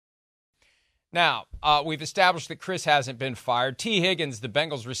Now, we've established that Chris hasn't been fired. Tee Higgins, the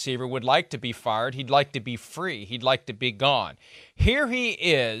Bengals receiver, would like to be fired. He'd like to be free. He'd like to be gone. Here he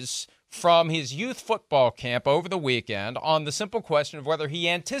is from his youth football camp over the weekend on the simple question of whether he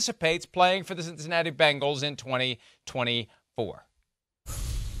anticipates playing for the Cincinnati Bengals in 2024.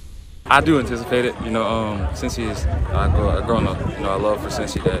 I do anticipate it. Cincy is growing up. I love for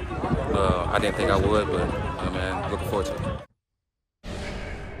Cincy that I didn't think I would, but man, looking forward to it.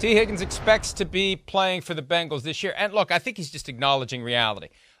 Tee Higgins expects to be playing for the Bengals this year. And look, I think he's just acknowledging reality.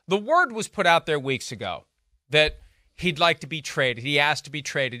 The word was put out there weeks ago that he'd like to be traded. He asked to be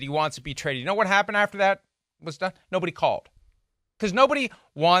traded. He wants to be traded. You know what happened after that was done? Nobody called. Because nobody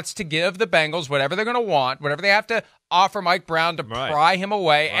wants to give the Bengals whatever they're going to want, whatever they have to offer Mike Brown to pry him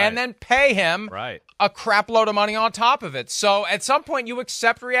away, and then pay him a crap load of money on top of it. So at some point, you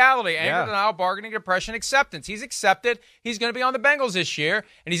accept reality. Anger, denial, bargaining, depression, acceptance. He's accepted he's going to be on the Bengals this year,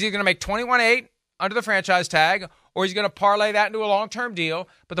 and he's either going to make $21.8 under the franchise tag, or he's going to parlay that into a long-term deal.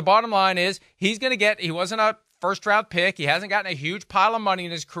 But the bottom line is he wasn't a first-round pick. He hasn't gotten a huge pile of money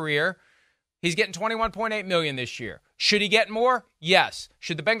in his career. He's getting $21.8 million this year. Should he get more? Yes.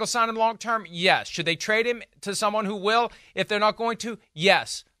 Should the Bengals sign him long-term? Yes. Should they trade him to someone who will if they're not going to?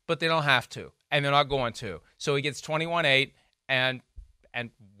 Yes. But they don't have to, and they're not going to. So he gets $21.8, and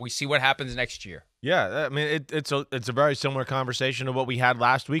we see what happens next year. Yeah, I mean, it's a very similar conversation to what we had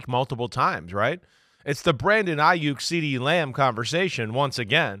last week multiple times, right? It's the Brandon Ayuk, CeeDee Lamb conversation once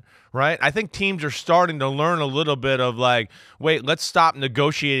again, right? I think teams are starting to learn a little bit of like, wait, let's stop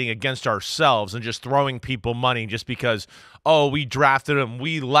negotiating against ourselves and just throwing people money just because, oh, we drafted him,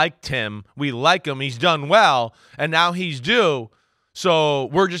 we liked him, we like him, he's done well, and now he's due, so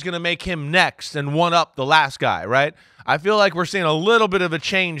we're just going to make him next and one up the last guy, right? I feel like we're seeing a little bit of a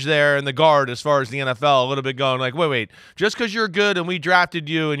change there in the guard as far as the NFL, a little bit going like, wait, just because you're good and we drafted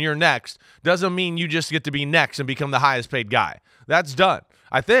you and you're next doesn't mean you just get to be next and become the highest paid guy. That's done.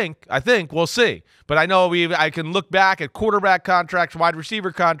 I think we'll see. But I know I can look back at quarterback contracts, wide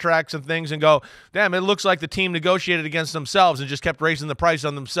receiver contracts and things and go, damn, it looks like the team negotiated against themselves and just kept raising the price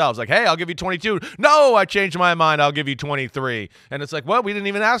on themselves. Like, hey, I'll give you 22. No, I changed my mind. I'll give you 23. And it's like, well, we didn't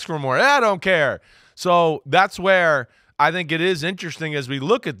even ask for more. I don't care. So that's where I think it is interesting as we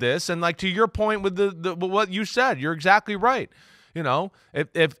look at this. And like to your point with the what you said, you're exactly right.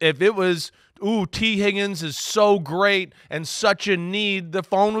 If it was, Tee Higgins is so great and such a need, the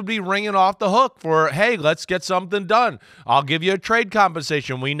phone would be ringing off the hook for, hey, let's get something done. I'll give you a trade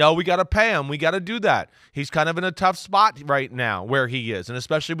compensation. We know we got to pay him. We got to do that. He's kind of in a tough spot right now where he is, and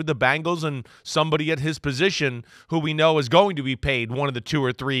especially with the Bengals and somebody at his position who we know is going to be paid one of the 2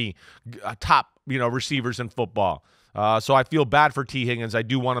 or 3 top receivers in football. So I feel bad for Tee Higgins. I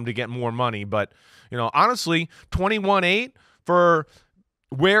do want him to get more money, but honestly, 21.8 for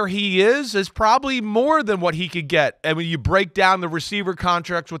where he is probably more than what he could get. And when you break down the receiver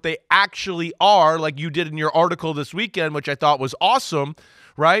contracts, what they actually are, like you did in your article this weekend, which I thought was awesome,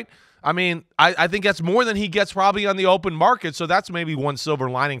 right? I mean, I think that's more than he gets probably on the open market. So that's maybe one silver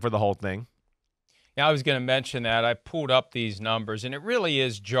lining for the whole thing. Yeah, I was going to mention that. I pulled up these numbers, and it really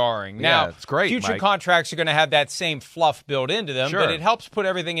is jarring. Now, it's great, future Mike. Contracts are going to have that same fluff built into them, Sure. but it helps put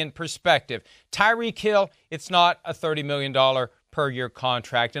everything in perspective. Tyreek Hill, it's not a $30 million per year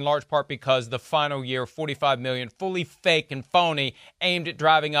contract, in large part because the final year, $45 million, fully fake and phony, aimed at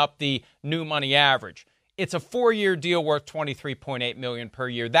driving up the new money average. It's a 4-year deal worth $23.8 million per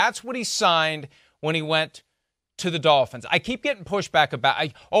year. That's what he signed when he went to the Dolphins. I keep getting pushback about,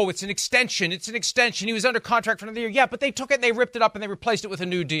 it's an extension. It's an extension. He was under contract for another year. Yeah, but they took it and they ripped it up and they replaced it with a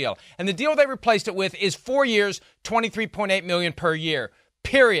new deal. And the deal they replaced it with is 4 years, $23.8 million per year,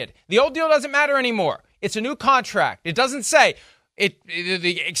 period. The old deal doesn't matter anymore. It's a new contract. It doesn't say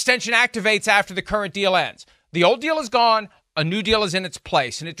the extension activates after the current deal ends. The old deal is gone. A new deal is in its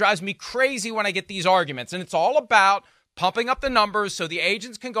place. And it drives me crazy when I get these arguments. And it's all about pumping up the numbers so the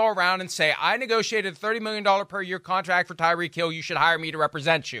agents can go around and say, I negotiated a $30 million per year contract for Tyreek Hill. You should hire me to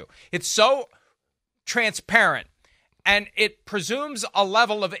represent you. It's so transparent, and it presumes a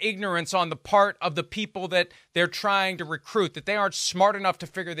level of ignorance on the part of the people that they're trying to recruit, that they aren't smart enough to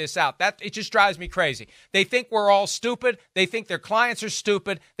figure this out. It just drives me crazy. They think we're all stupid. They think their clients are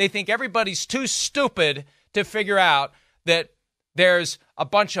stupid. They think everybody's too stupid to figure out that there's a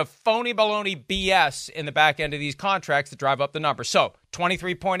bunch of phony baloney BS in the back end of these contracts that drive up the number. So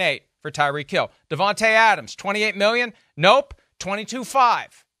 23.8 for Tyreek Hill. Devontae Adams, $28 million. Nope, 22.5.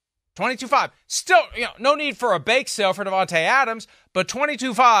 22.5. Still, no need for a bake sale for Devontae Adams, but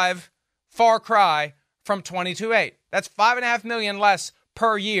 22.5, far cry from 22.8. That's $5.5 million less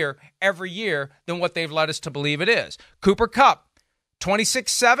per year every year than what they've led us to believe it is. Cooper Kupp,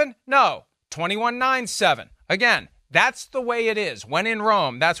 26.7. No. 21.97. Again, that's the way it is. When in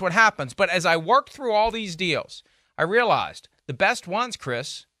Rome, that's what happens. But as I worked through all these deals, I realized the best ones,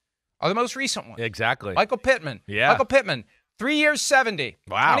 Chris, are the most recent ones. Exactly. Michael Pittman. Yeah. Michael Pittman, 3 years, 70.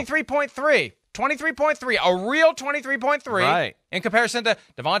 Wow. 23.3. 23.3. A real 23.3. Right. In comparison to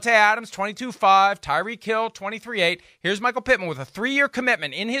Devontae Adams, 22.5. Tyreek Hill, 23.8. Here's Michael Pittman with a 3-year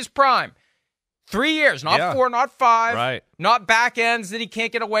commitment in his prime. 3 years, not 4, not 5. Right. Not back ends that he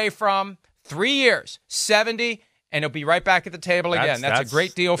can't get away from. 3 years, 70. And he'll be right back at the table again. That's a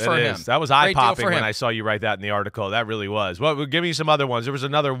great deal for him. That was eye-popping when I saw you write that in the article. That really was. Well, give me some other ones. There was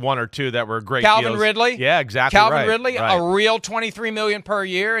another one or two that were great Calvin deals. Ridley. Yeah, exactly. Calvin Ridley, a real $23 million per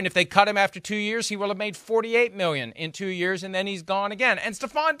year. And if they cut him after 2 years, he will have made $48 million in 2 years, and then he's gone again. And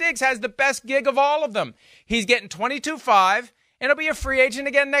Stephon Diggs has the best gig of all of them. He's getting $22.5, and he'll be a free agent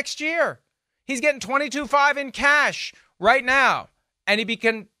again next year. He's getting $22.5 in cash right now, and he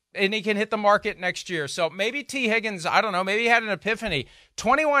can hit the market next year. So maybe Tee Higgins, I don't know, maybe he had an epiphany.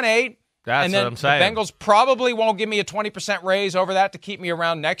 21.8. That's and then what I'm saying. The Bengals probably won't give me a 20% raise over that to keep me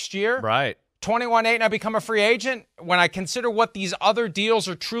around next year. Right. 21.8 and I become a free agent. When I consider what these other deals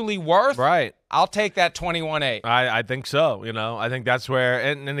are truly worth, right, I'll take that 21.8. I think so. I think that's where,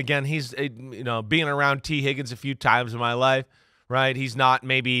 and again, he's, being around Tee Higgins a few times in my life, right? He's not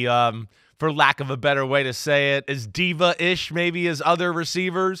maybe, for lack of a better way to say it, as diva-ish maybe as other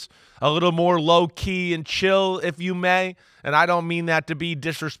receivers, a little more low-key and chill, if you may. And I don't mean that to be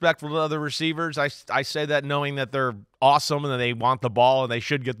disrespectful to other receivers. I say that knowing that they're awesome and that they want the ball and they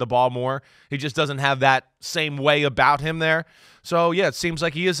should get the ball more. He just doesn't have that same way about him there. So, yeah, it seems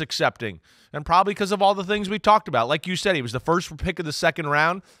like he is accepting. And probably because of all the things we talked about. Like you said, he was the first pick of the second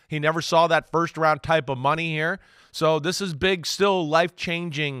round. He never saw that first-round type of money here. So this is big, still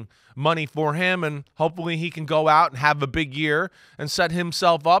life-changing money for him, and hopefully he can go out and have a big year and set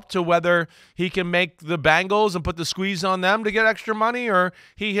himself up to whether he can make the Bengals and put the squeeze on them to get extra money, or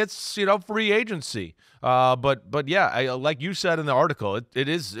he hits free agency. But yeah, like you said in the article,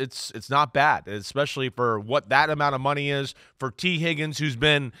 it's not bad, especially for what that amount of money is for Tee Higgins, who's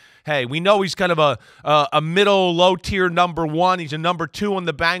been, hey, we know he's kind of a middle low tier number one. He's a number two on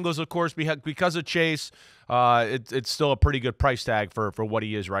the Bengals, of course, because of Chase. It's still a pretty good price tag for what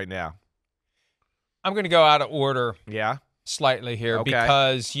he is right now. I'm going to go out of order slightly here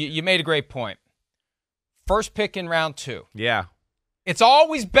because you made a great point. First pick in round 2. Yeah. It's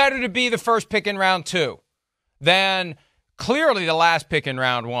always better to be the first pick in round 2 than clearly the last pick in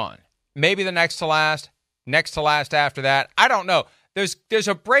round 1. Maybe the next to last after that. I don't know. There's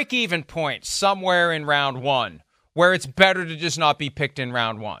a break-even point somewhere in round 1 where it's better to just not be picked in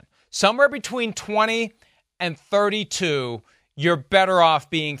round 1. Somewhere between 20 and 32, you're better off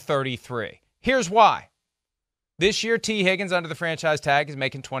being 33. Here's why. This year, Tee Higgins under the franchise tag is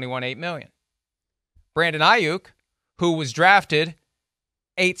making $21.8 million. Brandon Ayuk, who was drafted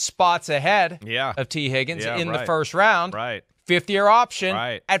 8 spots ahead of Tee Higgins in the first round, fifth-year option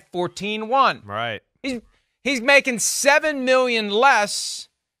at $14.1. Right. He's making $7 million less,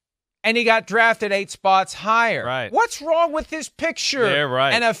 and he got drafted 8 spots higher. Right. What's wrong with this picture,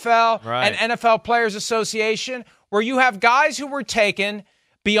 NFL and NFL Players Association, where you have guys who were taken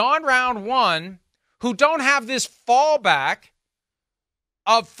beyond round 1 who don't have this fallback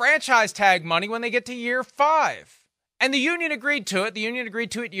of franchise tag money when they get to year 5? And the union agreed to it. The union agreed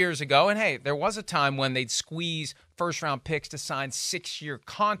to it years ago. And, hey, there was a time when they'd squeeze first-round picks to sign 6-year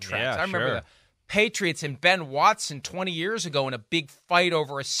contracts. Yeah, I remember the Patriots and Ben Watson 20 years ago in a big fight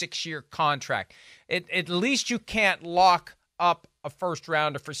over a 6-year contract. At least you can't lock up a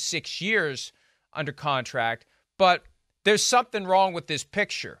first-rounder for 6 years under contract. But there's something wrong with this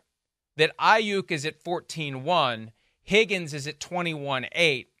picture, that Ayuk is at 14.1, Higgins is at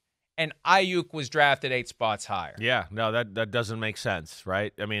 21.8, and Ayuk was drafted 8 spots higher. Yeah, no, that doesn't make sense,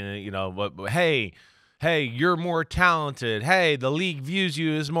 right? I mean, hey, you're more talented. Hey, the league views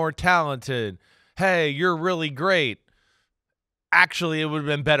you as more talented. Hey, you're really great. Actually, it would have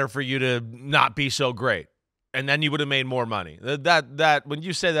been better for you to not be so great, and then you would have made more money. That when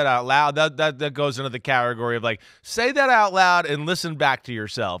you say that out loud, that goes into the category of say that out loud and listen back to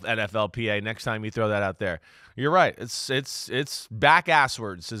yourself, NFLPA, next time you throw that out there. You're right. It's back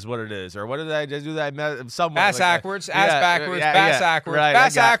asswards is what it is. Or what did I do that? Ass backwards, bass backwards. Right,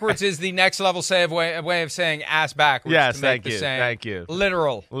 bass backwards is the next level way of saying ass backwards. Yes, to thank make you. the same Thank you.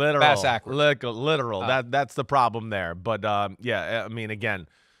 Literal. Bass backwards. Literal. That's the problem there. But I mean, again,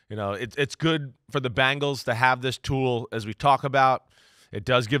 it's good for the Bengals to have this tool as we talk about. It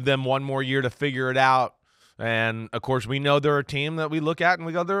does give them one more year to figure it out. And, of course, we know they're a team that we look at and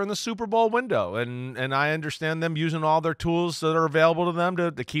we go, they're in the Super Bowl window. And I understand them using all their tools that are available to them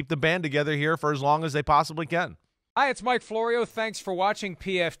to keep the band together here for as long as they possibly can. Hi, it's Mike Florio. Thanks for watching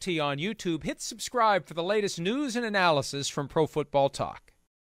PFT on YouTube. Hit subscribe for the latest news and analysis from Pro Football Talk.